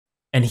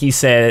And he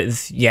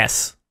says,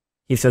 yes.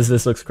 He says,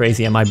 this looks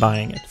crazy. Am I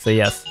buying it? So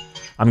yes.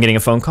 I'm getting a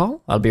phone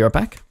call. I'll be right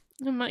back.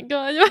 Oh my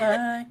god.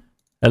 Bye.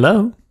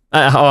 Hello?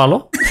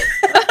 Hello?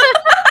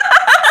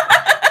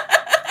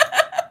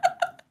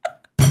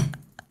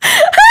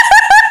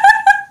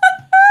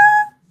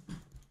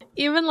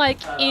 Even like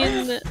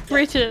in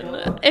Britain,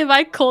 if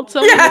I called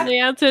someone and they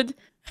answered,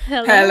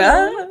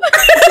 hello.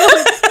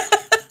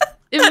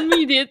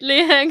 Immediately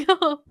hang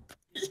up.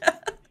 Yeah.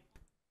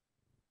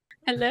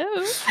 Hello.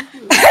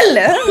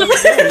 Hello.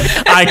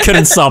 I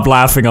couldn't stop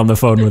laughing on the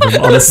phone with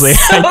him, honestly.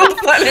 So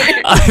funny.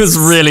 It was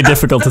really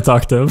difficult to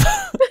talk to him.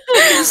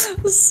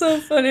 So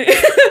funny.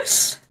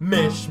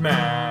 Mish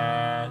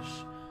mash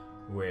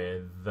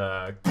with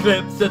the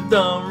clips that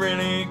don't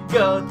really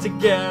go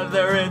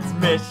together. It's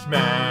mish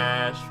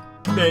mash.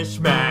 Mish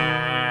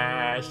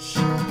mash.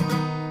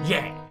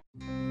 Yeah.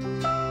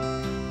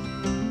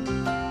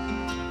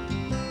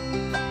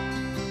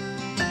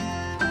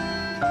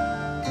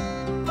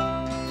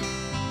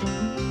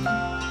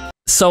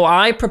 So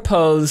I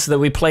propose that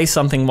we play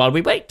something while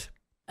we wait.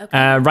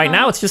 Okay. Right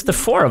now it's just the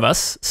four of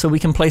us, so we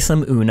can play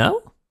some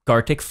Uno,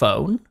 Gartic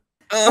Phone,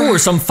 or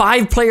some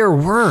 5-player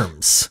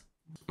Worms.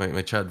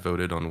 My chat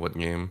voted on what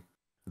game.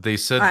 They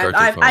said I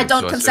Gartic Phone,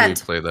 don't so consent. I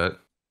say we play that.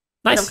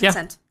 I Nice, don't yeah.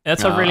 consent.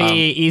 That's a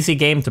really easy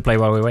game to play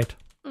while we wait.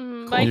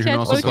 My You can cat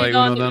also voted play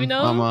on Uno then.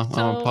 Uno, I'm a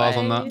so pause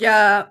on that.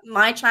 Yeah,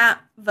 my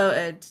chat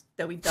voted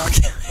that we don't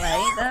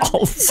play them.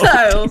 All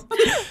So,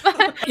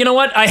 You know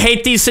what? I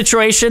hate these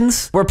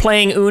situations. We're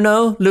playing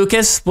Uno.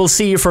 Lucas, we'll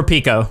see you for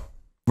Pico.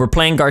 We're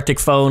playing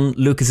Gartic Phone.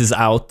 Lucas is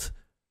out.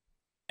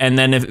 And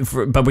then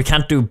but we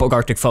can't do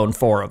Gartic Phone,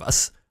 4 of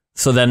us.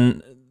 So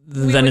then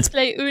we would it's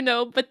play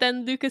Uno, but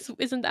then Lucas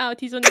isn't out.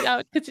 He's only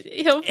out because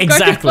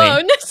Exactly.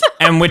 phone.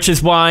 And which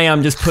is why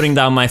I'm just putting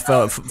down my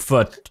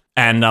foot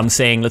and I'm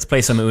saying, let's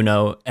play some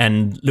Uno.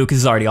 And Lucas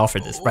has already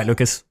offered this, right,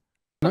 Lucas?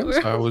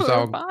 Nice. I was We're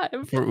out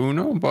five. for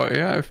Uno, but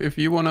yeah, if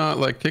you wanna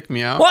like kick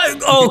me out.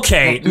 What?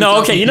 Okay, no,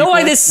 okay. You know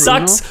why this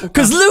sucks?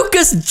 Because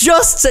Lucas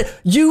just said,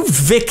 you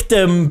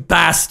victim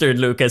bastard,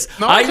 Lucas.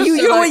 No, I just you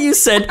said know I- what you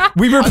said?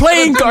 We were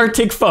playing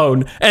Gartic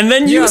Phone, and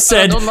then you Yes, I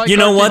said, don't like you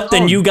know Gartic what?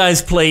 Then Phone. you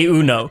guys play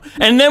Uno.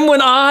 And then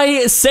when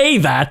I say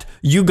that,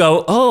 you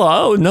go,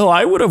 oh no,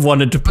 I would have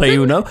wanted to play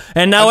Uno.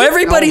 And now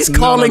everybody's no,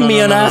 calling no, me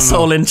no, an no, no,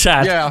 asshole no. in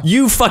chat. Yeah.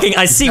 You fucking,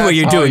 I see what That's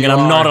you're how doing, and you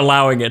I'm not are.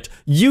 allowing it.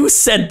 You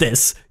said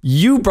this.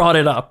 You brought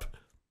it up.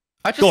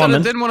 I just Go said on, I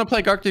then. didn't want to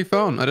play Gartic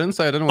Phone. I didn't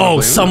say I didn't want to Oh,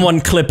 play Uno.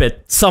 someone clip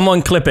it.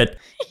 Someone clip it.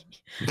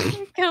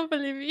 I can't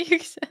believe you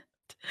said,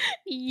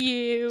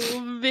 you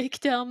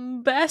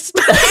victim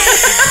bastard.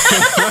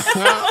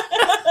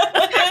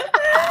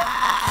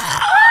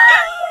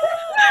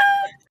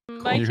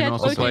 My You can cat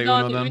also play voted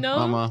on Uno then. Uno.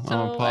 I'm a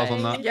so pause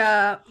on that.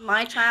 yeah,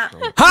 my chat.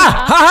 Ha!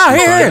 Ha ha!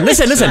 Here!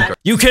 Listen, listen.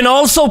 You can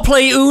also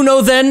play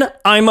Uno then.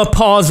 I'm a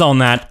pause on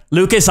that.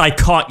 Lucas, I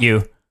caught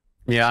you.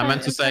 Yeah, I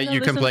meant to I'm say gonna you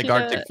can listen play to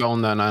Gartic the-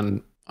 Phone then,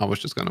 and I was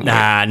just gonna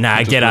Nah, nah,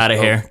 Just get out of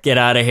go. here. Get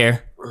out of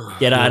here.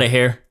 Get out of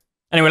here.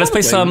 Anyway, let's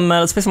play some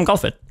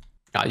Golf It.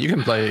 Yeah, you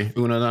can play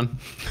Uno then.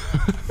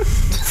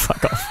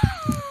 Fuck off.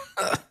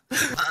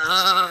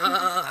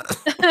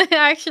 I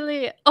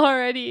actually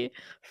already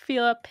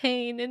feel a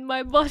pain in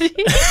my body.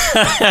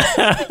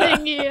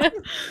 Thank you.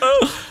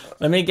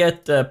 Let me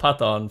get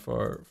Pata on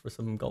for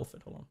some Golf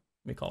It. Hold on.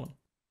 Let me call him.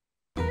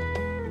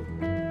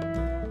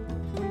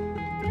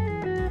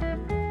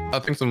 I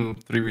think some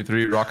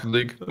 3v3 Rocket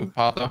League with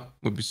Pata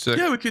would be sick.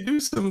 Yeah, we could do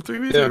some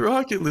 3v3 Yeah.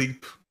 Rocket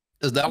League.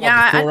 Is that what Yeah,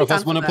 I the 4 think of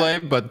us I'm want to for play?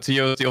 that. But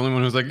Tio's the only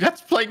one who's like,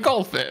 let's play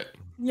Golf It.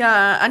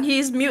 Yeah, and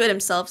he's muted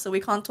himself, so we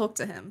can't talk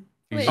to him.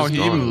 Wait, Oh,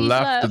 he even he's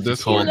left the left.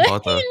 Discord. He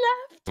Pata.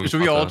 left.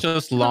 Should we all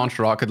just launch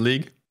Rocket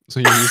League? So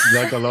you use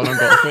like alone on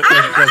Golf It?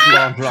 Let's just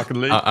launch Rocket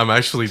League. I'm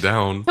actually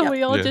down. Can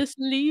we all Yeah. just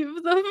leave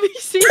the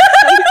VC?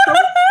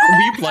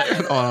 we play.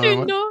 Oh,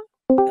 no, No.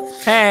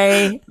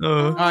 Hey.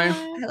 Hi.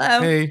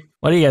 Hello. Hey.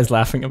 What are you guys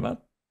laughing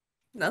about?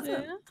 Nothing.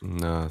 Yeah.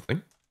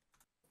 Nothing.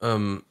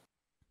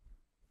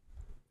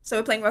 So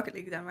we're playing Rocket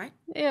League then, right?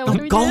 Yeah, what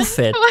do we Golf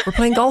do? It. We're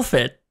playing Golf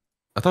It.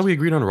 I thought we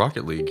agreed on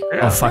Rocket League.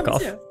 Oh, fuck Me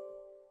off. too.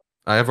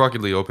 I have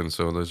Rocket League open,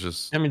 so let's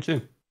just... Yeah, me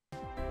too.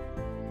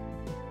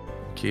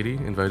 Katie,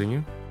 inviting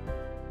you?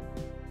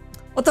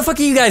 What the fuck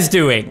are you guys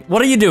doing?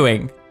 What are you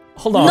doing?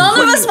 Hold on. None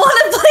of us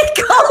want to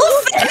play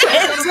golf.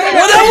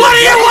 Well, then what do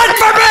you want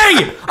from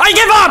me? I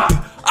give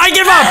up! I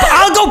give up!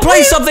 I'll go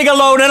play something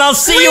alone and I'll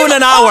see you in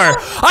an hour!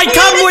 I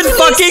come with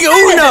fucking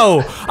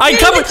Uno! I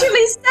come with...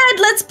 literally said,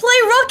 let's play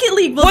Rocket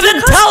League. We'll But do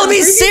then custom tell me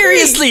 3v3.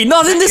 seriously,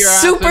 not in this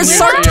You're super asking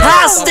me-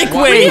 sarcastic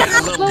Yeah. way!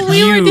 Well,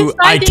 we were You,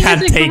 I deciding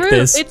can't as a take group.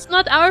 this. It's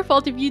not our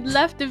fault if you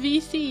left the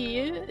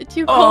VC. It's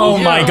your Oh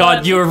fault. my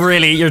god,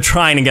 you're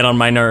trying to get on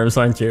my nerves,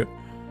 aren't you?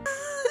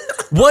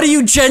 What do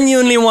you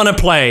genuinely want to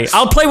play?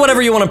 I'll play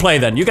whatever you want to play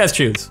then. You guys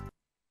choose.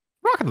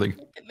 Rocket League.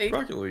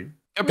 Rocket League.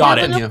 Yep, Got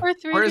Pata's it. in here.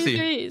 For Where is he?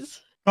 3v3s.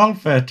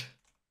 Golf It.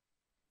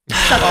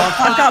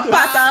 Fuck up,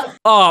 Pata.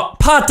 Oh,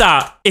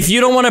 Pata, if you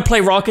don't want to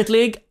play Rocket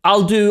League,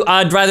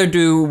 I'd rather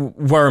do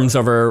Worms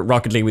over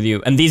Rocket League with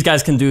you. And these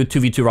guys can do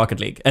 2v2 Rocket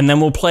League. And then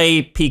we'll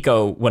play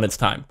Pico when it's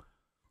time.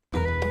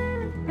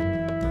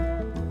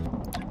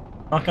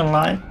 Not gonna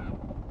lie.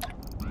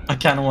 I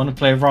kinda wanna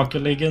play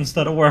Rocket League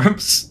instead of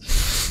Worms.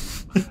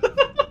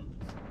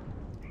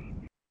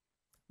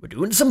 We're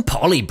doing some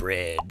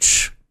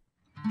polybridge.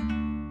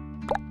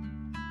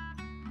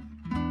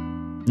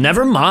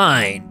 Never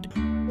mind.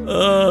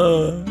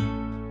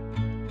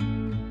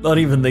 Not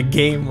even the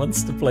game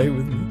wants to play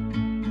with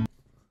me.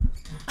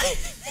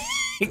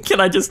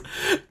 Can I just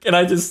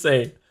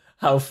say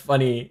how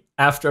funny,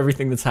 after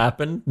everything that's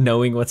happened,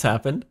 knowing what's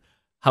happened,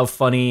 how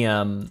funny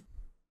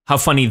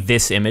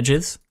this image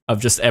is of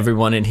just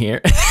everyone in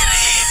here.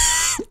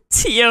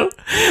 Tio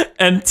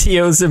and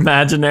Tio's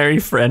imaginary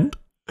friend.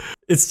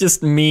 It's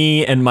just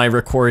me and my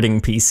recording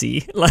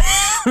PC. Like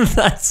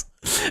that's,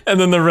 and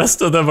then the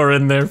rest of them are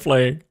in there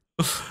playing.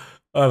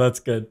 Oh, that's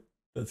good.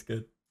 That's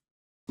good.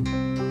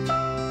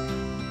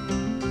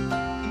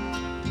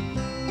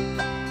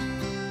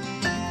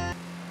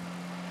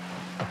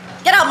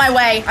 Get out my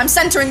way! I'm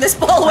centering this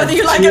ball whether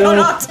you like it or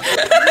not!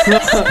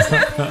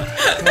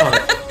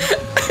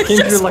 Came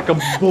through like a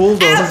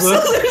bulldozer.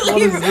 Absolutely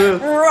What is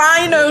this?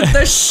 rhinoed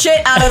the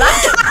shit out of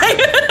that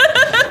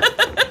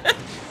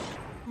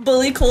guy!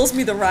 Bully calls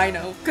me the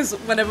rhino, because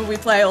whenever we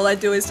play all I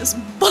do is just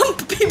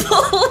bump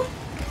people!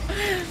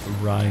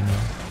 Rhino.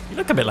 You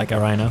look a bit like a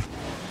rhino.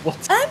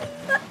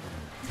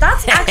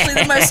 That's actually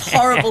the most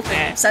horrible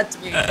thing you've said to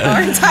me in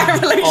our entire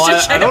relationship.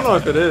 Oh, I don't know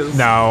if it is.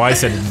 No, I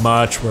said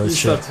much worse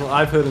shit. That's what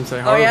I've heard him say.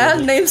 Oh Horrible. yeah?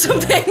 Name some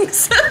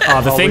things.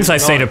 The things I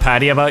say to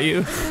Patty about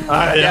you.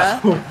 Yeah.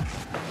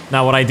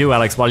 Now what I do,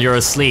 Alex, while you're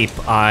asleep,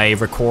 I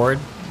record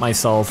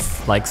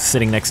myself like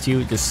sitting next to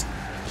you, just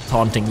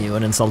taunting you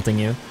and insulting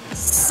you.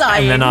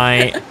 Sighing. And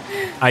then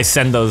I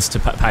send those to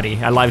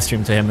Patty. I live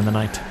stream to him in the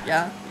night.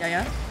 Yeah.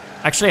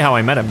 Actually, how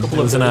I met him. It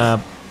was in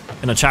a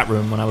chat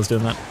room when I was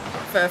doing that.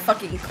 For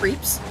fucking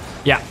creeps.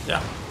 Yeah.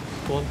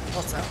 Cool.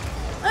 Also.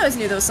 I always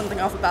knew there was something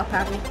off about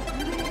Patty.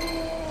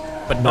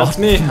 But not That's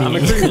me. I'm a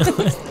creep.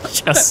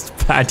 Just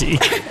Patty.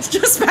 It's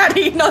just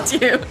Patty, not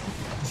you.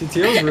 See,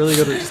 Tio's really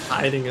good at just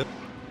hiding it.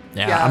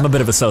 Yeah, I'm a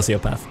bit of a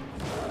sociopath.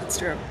 That's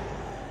true.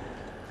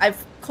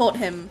 I've caught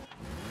him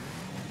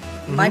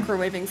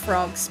microwaving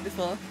frogs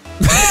before.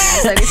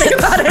 I didn't say anything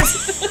about it.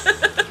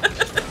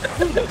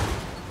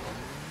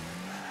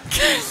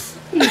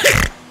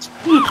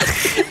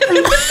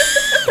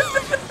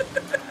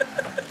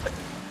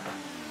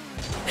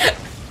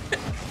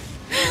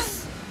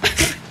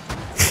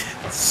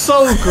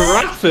 So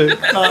graphic,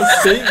 that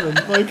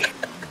statement. Like,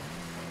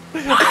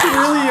 I can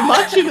really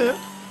imagine it.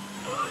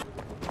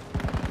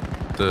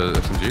 The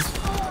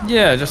SMGs?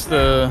 Yeah, just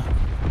the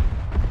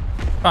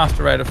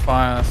faster rate of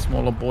fire,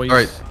 smaller boys. All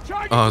right.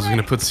 Oh, I was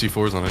gonna put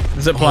C4s on it.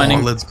 Is it blinding?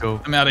 Oh, let's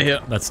go. I'm out of here.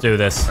 Let's do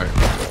this. All right.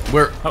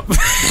 Where?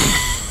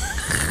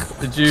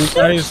 Did you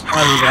guys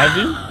revive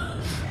you?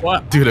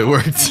 What? Dude, it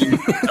worked.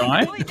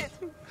 Die?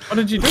 What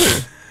did you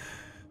do?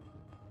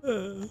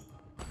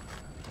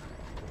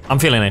 I'm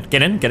feeling it.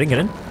 Get in.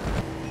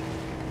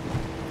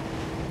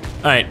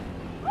 All right.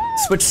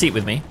 Switch seat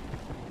with me.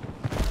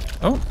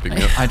 Oh, Pick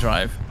me up. I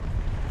drive.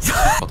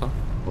 Hold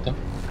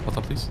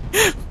on, please.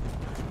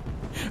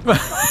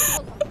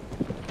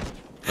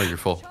 Oh, you're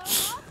full.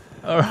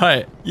 All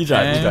right. You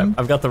drive.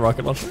 I've got the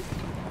rocket launcher.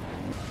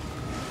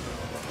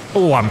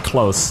 Oh, I'm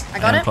close. I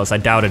got am it. close. I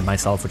doubted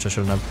myself, which I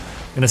shouldn't have.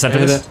 Gonna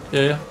center this.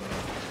 Yeah.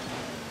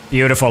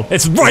 Beautiful.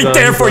 It's right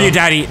there for you,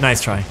 Daddy.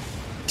 Nice try.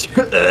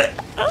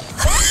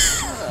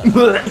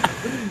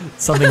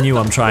 Something new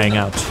I'm trying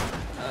out.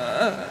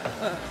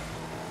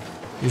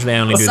 Usually I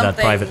only do that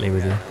privately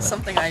with you. but-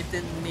 Something I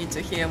didn't need to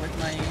hear with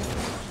my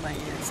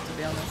ears, to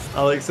be honest.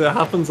 Alex, it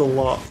happens a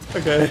lot.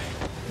 Okay.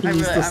 You I'm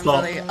need really, to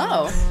stop.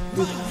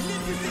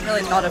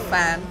 really not a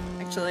fan,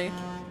 actually.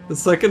 The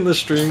second the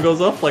stream goes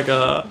off, like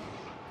a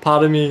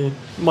part of me,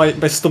 my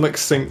stomach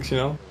sinks. You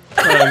know.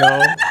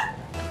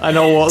 I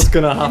know what's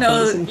gonna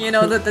happen. You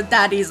know that the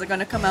daddies are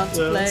gonna come out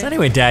to play. So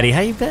anyway, Daddy,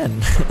 how you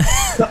been?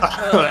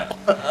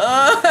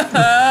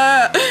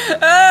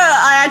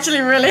 I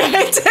actually really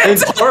hate it.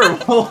 It's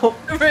horrible.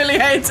 I really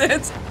hate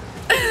it.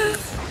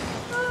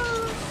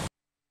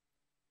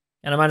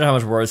 And imagine how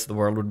much worse the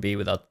world would be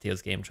without the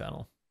Teos Game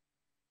channel.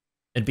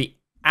 It'd be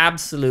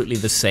absolutely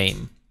the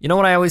same. You know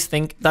what I always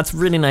think? That's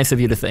really nice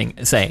of you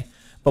to say.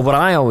 But what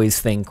I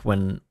always think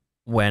when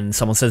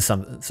someone says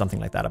something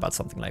like that about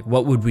something like,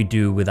 what would we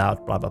do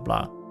without blah, blah,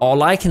 blah?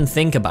 All I can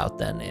think about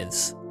then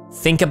is,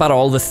 think about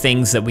all the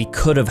things that we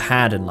could have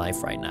had in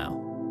life right now,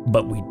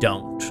 but we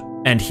don't.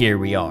 And here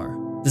we are.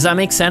 Does that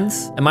make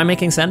sense? Am I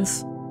making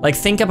sense? Like,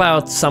 think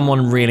about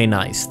someone really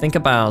nice. Think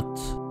about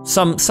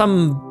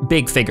some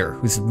big figure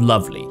who's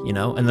lovely, you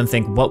know? And then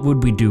think, what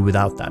would we do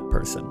without that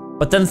person?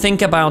 But then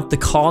think about the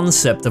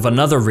concept of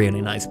another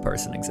really nice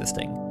person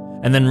existing.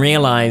 And then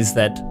realize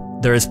that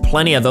there is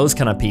plenty of those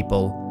kind of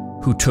people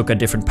who took a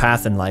different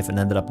path in life and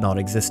ended up not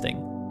existing.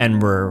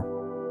 And were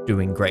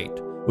doing great.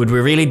 Would we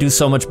really do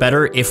so much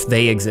better if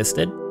they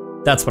existed?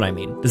 That's what I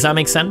mean. Does that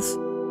make sense?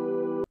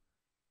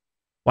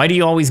 Why do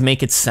you always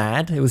make it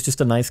sad? It was just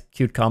a nice,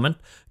 cute comment.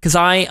 Because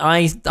I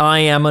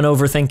am an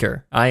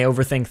overthinker. I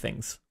overthink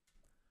things.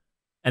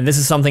 And this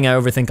is something I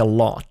overthink a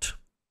lot.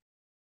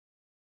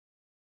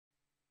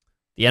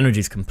 The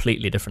energy's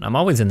completely different. I'm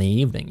always in the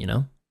evening, you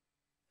know?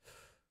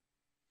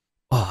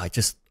 Oh, I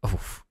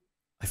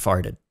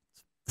farted.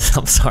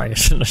 I'm sorry, I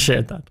shouldn't have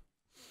shared that.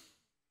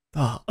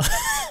 Oh.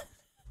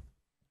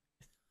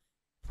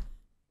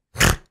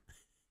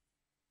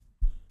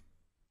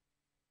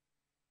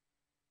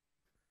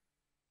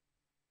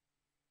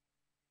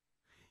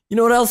 You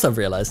know what else I've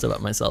realized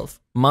about myself?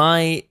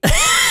 My...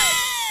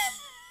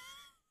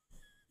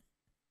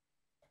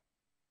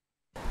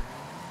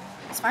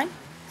 It's fine.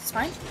 It's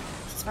fine.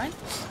 It's fine.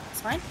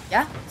 It's fine.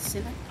 Yeah. See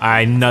that?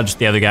 I nudged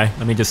the other guy.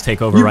 Let me just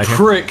take over right here.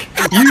 Prick!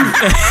 You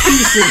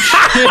piece of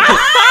shit!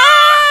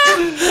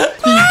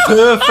 He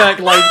perfect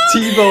like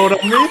T-boned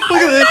on me. Look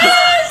at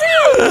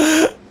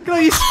this! Look how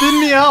you spin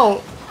me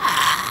out!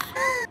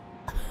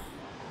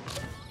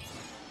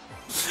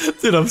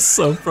 Dude, I'm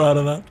so proud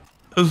of that.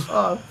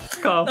 Oh,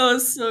 fuck off. That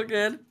was so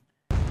good.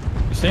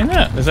 You seen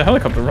that? There's a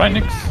helicopter right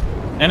next,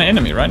 and an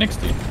enemy right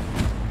next to you.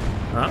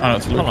 Huh? Oh,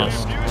 it's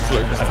Lucas. It's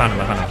Lucas. I found him.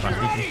 I found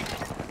him.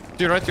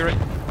 To your right, to your right.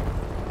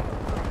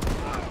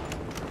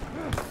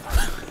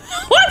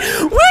 What?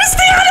 Where's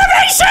the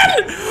animation?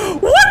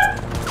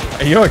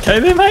 What? Are you okay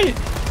there, mate?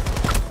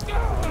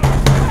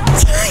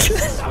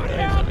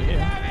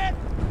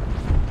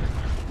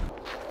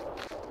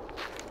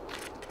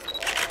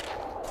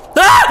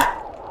 Ah!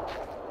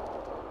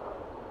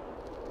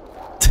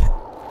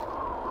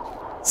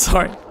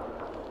 Sorry.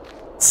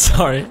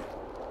 Sorry.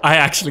 I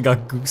actually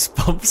got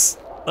goosebumps.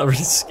 That really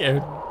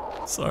scared me.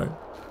 Sorry.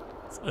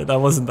 Sorry, that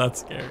wasn't that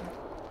scary.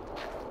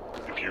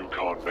 If you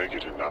can't make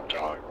it in that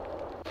time,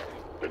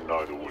 then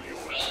neither will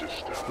your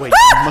sister. Wait,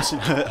 you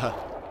mustn't hurt her.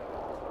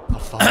 I'll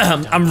find her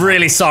down I'm there.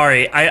 really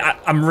sorry.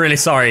 I'm really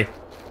sorry.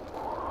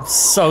 I'm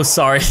so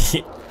sorry.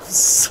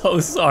 So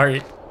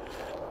sorry.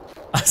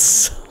 I'm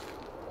so...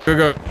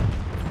 Go.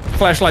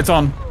 Flashlights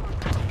on.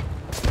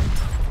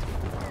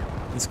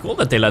 It's cool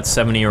that they let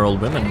 70-year-old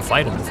women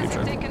fight in the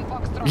future.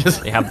 Yes,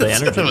 They have the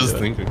that's energy what I was to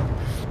do it. thinking.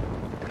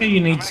 You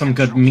need some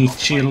good meat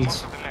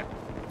shields.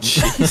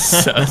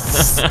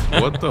 Jesus.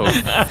 What the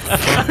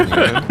fuck,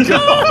 man?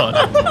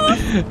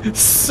 God.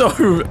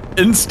 So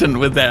instant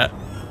with that.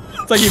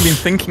 It's like you've been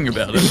thinking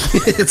about it.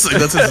 It's like,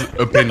 that's his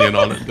opinion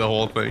on it, the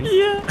whole thing.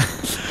 Yeah.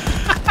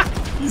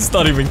 He's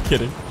not even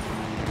kidding.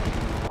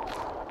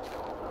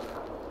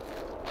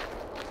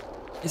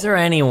 Is there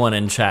anyone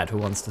in chat who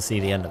wants to see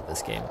the end of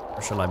this game?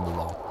 Or shall I move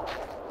on?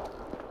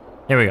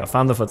 Here we go,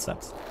 found the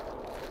footsteps.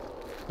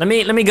 Let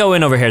me go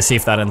in over here, see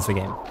if that ends the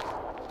game.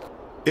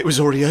 It was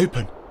already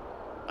open.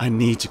 I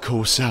need to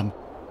call Sam.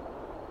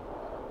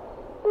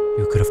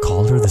 You could have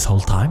called her this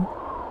whole time?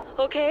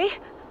 Okay,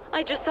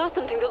 I just saw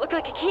something that looked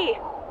like a key.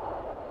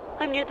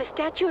 I'm near the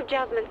statue of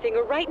Jasmine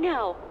Singer right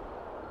now.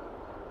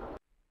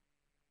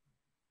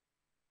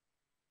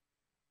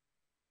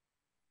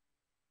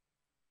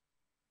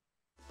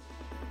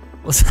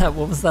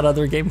 What was that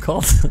other game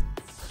called?